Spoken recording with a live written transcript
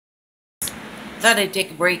thought I'd take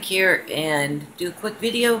a break here and do a quick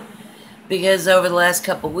video because over the last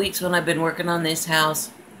couple of weeks when I've been working on this house,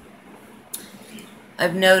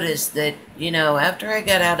 I've noticed that, after I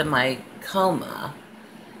got out of my coma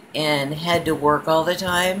and had to work all the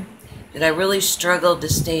time, that I really struggled to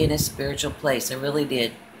stay in a spiritual place. I really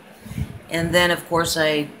did. And then, of course,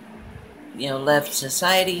 I, left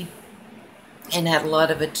society and had a lot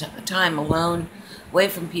of time alone, away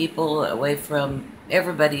from people, away from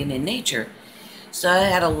everybody and in nature. So I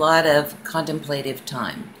had a lot of contemplative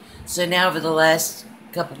time. So now over the last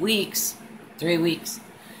couple weeks, 3 weeks,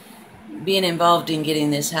 being involved in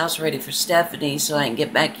getting this house ready for Stephanie so I can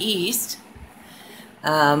get back east,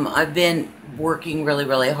 I've been working really,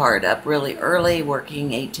 really hard, up really early, working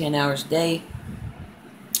 8-10 hours a day,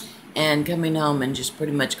 and coming home and just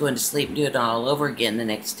pretty much going to sleep and do it all over again the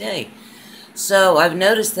next day. So I've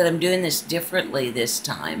noticed that I'm doing this differently this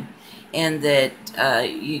time, and that,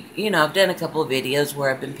 I've done a couple of videos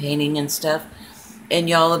where I've been painting and stuff, and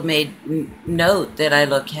y'all have made note that I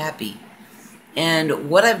look happy. And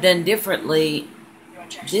what I've done differently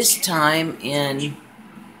this time in,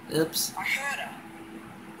 oops,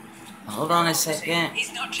 hold on a second,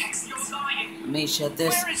 let me shut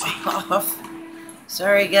this off.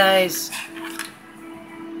 Sorry guys.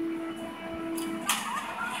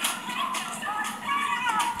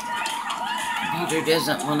 Computer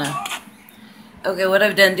doesn't want to. Okay, what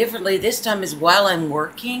I've done differently this time is while I'm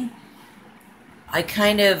working, I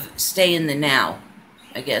kind of stay in the now.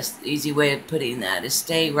 I guess the easy way of putting that is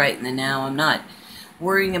stay right in the now. I'm not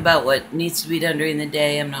worrying about what needs to be done during the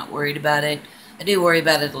day. I'm not worried about it. I do worry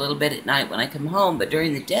about it a little bit at night when I come home, but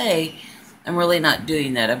during the day, I'm really not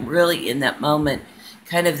doing that. I'm really in that moment,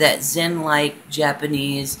 kind of that Zen-like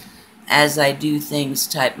Japanese as I do things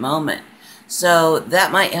type moment. So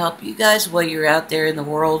that might help you guys while you're out there in the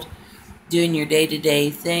world doing your day-to-day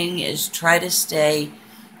thing, is try to stay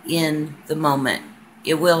in the moment.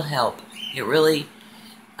 It will help. It really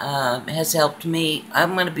has helped me.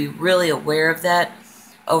 I'm going to be really aware of that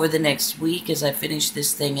over the next week as I finish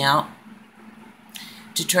this thing out,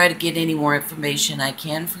 to try to get any more information I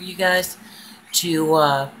can for you guys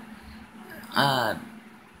to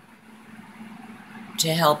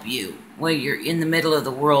help you when you're in the middle of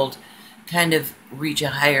the world kind of reach a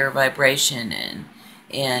higher vibration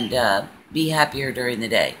and be happier during the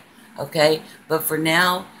day. Okay? But for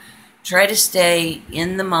now, try to stay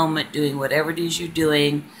in the moment doing whatever it is you're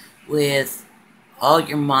doing with all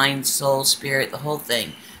your mind, soul, spirit, the whole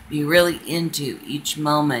thing. Be really into each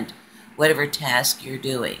moment, whatever task you're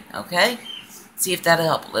doing. Okay? See if that'll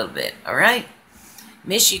help a little bit. Alright?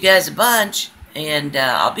 Miss you guys a bunch, and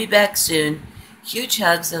I'll be back soon. Huge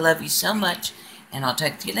hugs. I love you so much, and I'll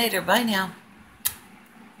talk to you later. Bye now.